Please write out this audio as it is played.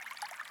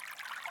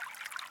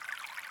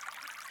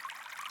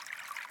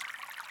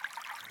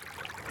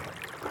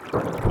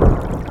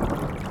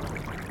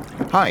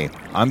Hi,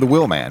 I'm the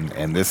Wheelman,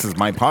 and this is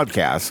my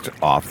podcast,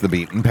 Off the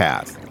Beaten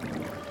Path.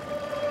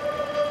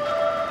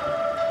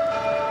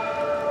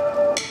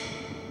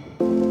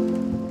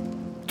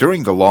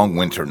 During the long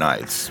winter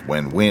nights,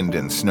 when wind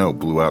and snow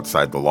blew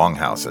outside the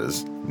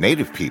longhouses,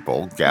 native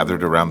people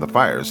gathered around the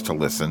fires to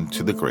listen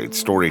to the great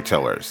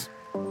storytellers.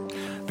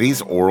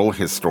 These oral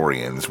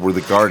historians were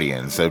the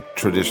guardians of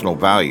traditional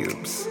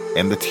values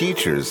and the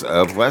teachers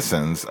of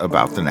lessons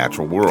about the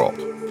natural world.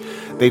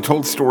 They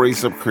told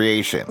stories of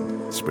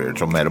creation,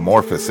 spiritual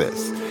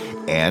metamorphosis,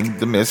 and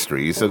the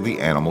mysteries of the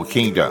animal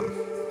kingdom.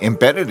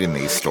 Embedded in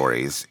these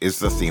stories is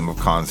the theme of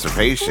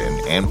conservation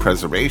and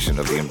preservation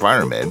of the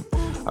environment,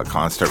 a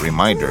constant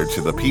reminder to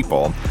the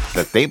people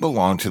that they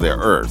belong to their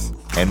earth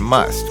and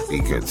must be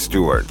good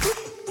stewards.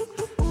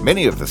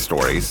 Many of the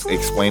stories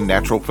explain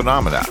natural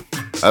phenomena.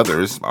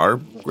 Others are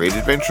great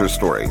adventure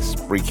stories,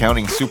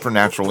 recounting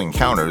supernatural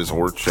encounters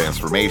or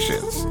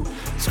transformations.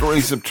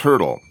 Stories of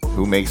Turtle,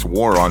 who makes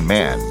war on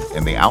man,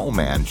 and the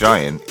Owlman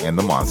giant and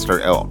the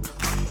monster elk.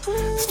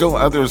 Still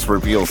others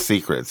reveal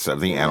secrets of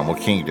the animal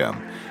kingdom,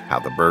 how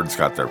the birds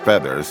got their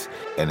feathers,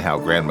 and how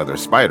Grandmother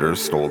Spider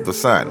stole the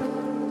sun.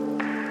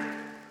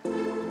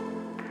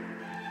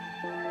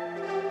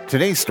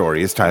 Today's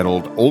story is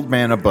titled Old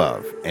Man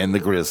Above and the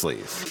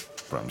Grizzlies,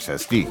 from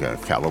Sestica,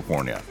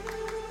 California.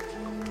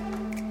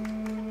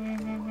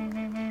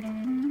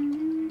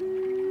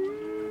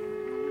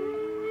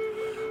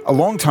 A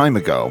long time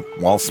ago,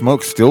 while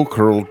smoke still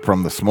curled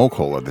from the smoke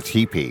hole of the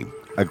teepee,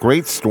 a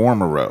great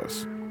storm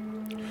arose.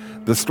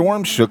 The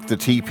storm shook the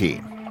teepee.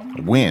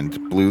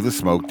 Wind blew the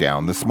smoke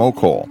down the smoke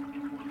hole.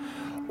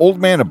 Old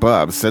Man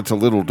Above said to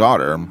Little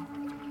Daughter,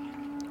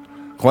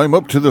 "Climb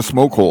up to the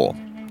smoke hole.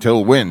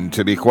 Tell Wind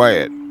to be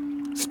quiet.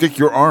 Stick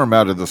your arm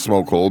out of the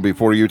smoke hole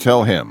before you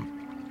tell him."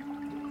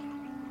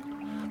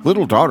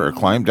 Little Daughter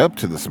climbed up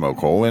to the smoke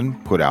hole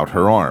and put out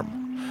her arm.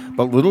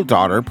 But Little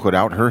Daughter put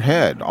out her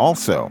head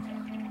also.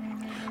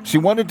 She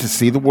wanted to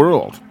see the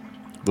world.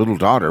 Little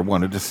Daughter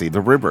wanted to see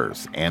the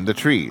rivers and the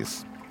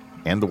trees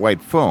and the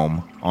white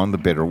foam on the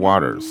bitter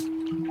waters.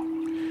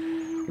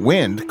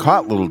 Wind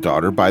caught Little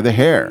Daughter by the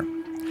hair.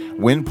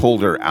 Wind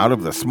pulled her out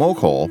of the smoke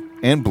hole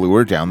and blew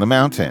her down the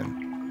mountain.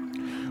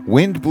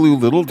 Wind blew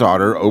Little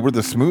Daughter over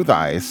the smooth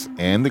ice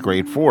and the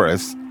great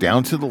forest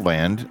down to the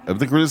land of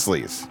the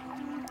grizzlies.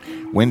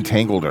 Wind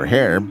tangled her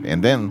hair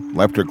and then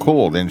left her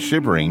cold and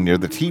shivering near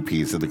the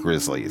teepees of the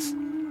grizzlies.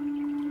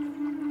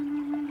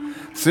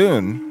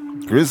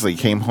 Soon, Grizzly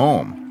came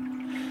home.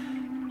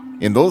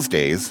 In those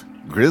days,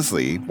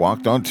 Grizzly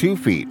walked on 2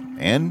 feet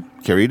and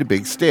carried a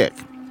big stick.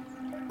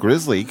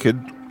 Grizzly could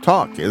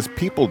talk as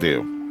people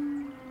do.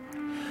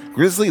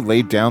 Grizzly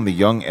laid down the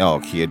young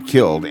elk he had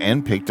killed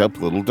and picked up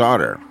Little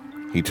Daughter.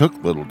 He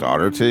took Little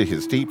Daughter to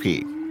his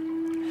teepee.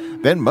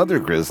 Then Mother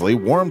Grizzly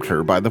warmed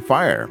her by the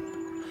fire.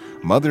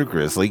 Mother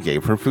Grizzly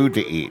gave her food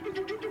to eat.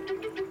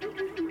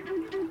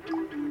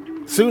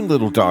 Soon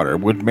Little Daughter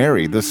would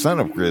marry the son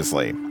of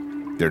Grizzly.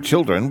 Their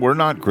children were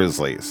not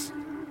grizzlies.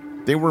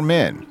 They were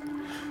men.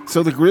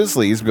 So the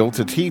grizzlies built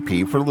a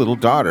teepee for Little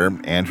Daughter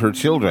and her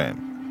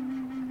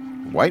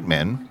children. White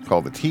men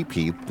called the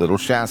teepee Little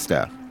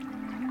Shasta.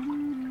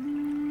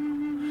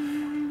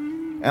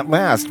 At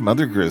last,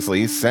 Mother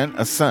Grizzly sent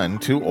a son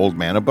to Old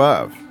Man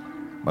Above.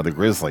 Mother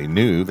Grizzly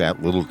knew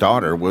that Little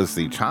Daughter was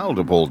the child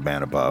of Old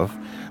Man Above,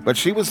 but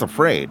she was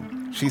afraid.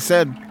 She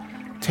said,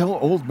 "Tell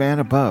Old Man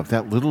Above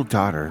that Little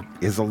Daughter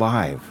is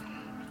alive."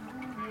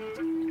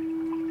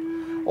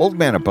 Old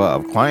Man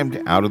Above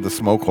climbed out of the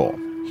smoke hole.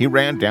 He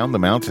ran down the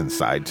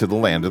mountainside to the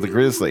land of the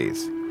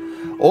grizzlies.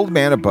 Old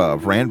Man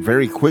Above ran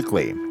very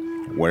quickly.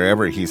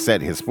 Wherever he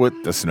set his foot,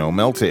 the snow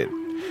melted.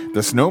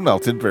 The snow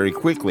melted very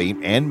quickly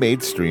and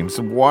made streams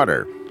of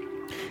water.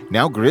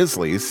 Now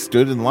grizzlies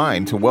stood in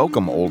line to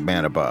welcome Old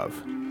Man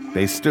Above.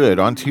 They stood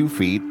on 2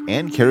 feet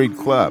and carried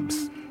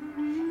clubs.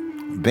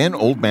 Then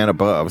Old Man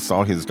Above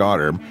saw his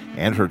daughter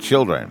and her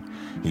children.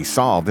 He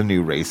saw the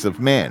new race of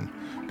men.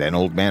 Then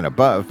Old Man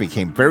Above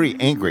became very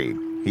angry.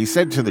 He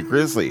said to the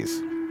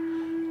grizzlies,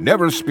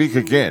 "Never speak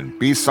again.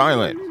 Be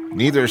silent.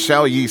 Neither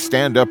shall ye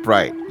stand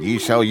upright. Ye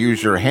shall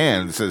use your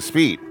hands as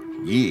feet.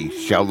 Ye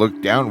shall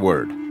look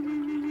downward."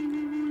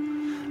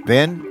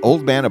 Then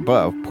Old Man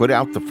Above put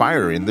out the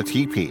fire in the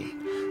teepee.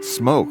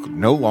 Smoke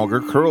no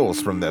longer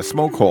curls from the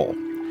smoke hole.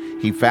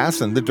 He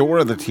fastened the door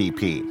of the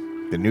teepee.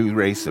 The new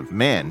race of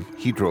men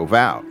he drove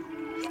out.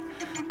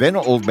 Then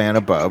Old Man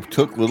Above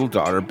took Little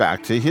Daughter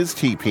back to his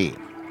teepee.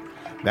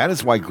 That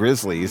is why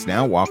grizzlies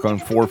now walk on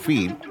 4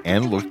 feet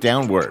and look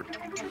downward.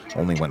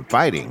 Only when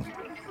fighting,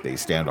 they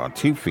stand on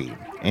 2 feet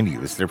and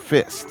use their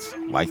fists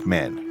like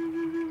men.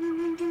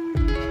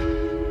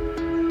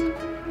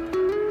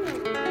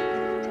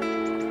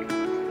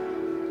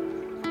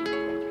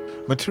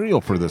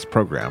 Material for this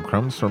program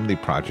comes from the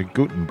Project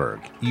Gutenberg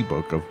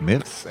ebook of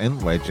Myths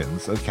and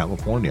Legends of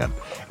California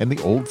and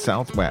the Old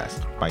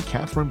Southwest by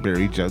Catherine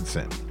Berry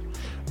Judson.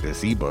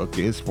 This ebook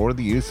is for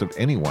the use of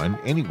anyone,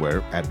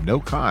 anywhere, at no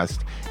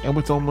cost, and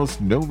with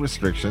almost no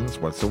restrictions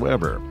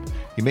whatsoever.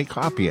 You may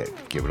copy it,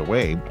 give it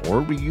away,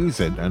 or reuse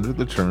it under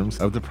the terms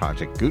of the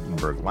Project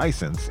Gutenberg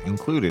license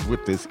included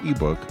with this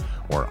ebook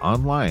or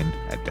online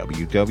at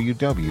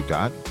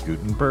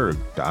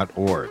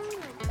www.gutenberg.org.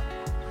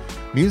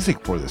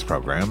 Music for this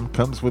program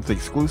comes with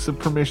exclusive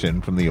permission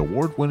from the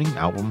award-winning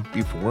album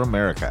Before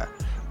America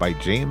by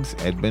James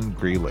Edmund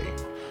Greeley.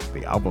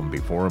 The album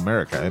Before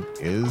America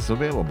is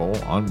available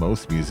on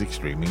most music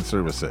streaming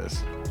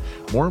services.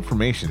 More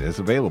information is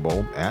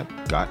available at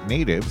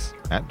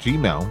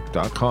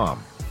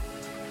gotnatives@gmail.com.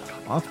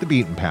 Off the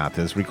Beaten Path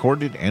is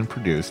recorded and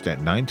produced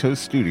at Nine Toes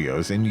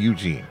Studios in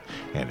Eugene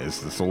and is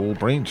the sole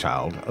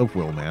brainchild of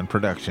Willman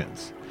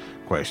Productions.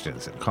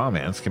 Questions and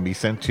comments can be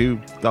sent to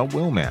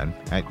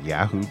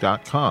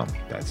thewillman@yahoo.com.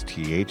 That's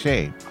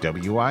THAWILMAN.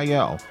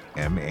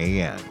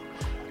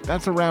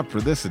 That's a wrap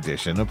for this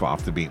edition of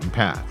Off the Beaten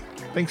Path.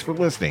 Thanks for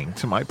listening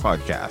to my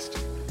podcast.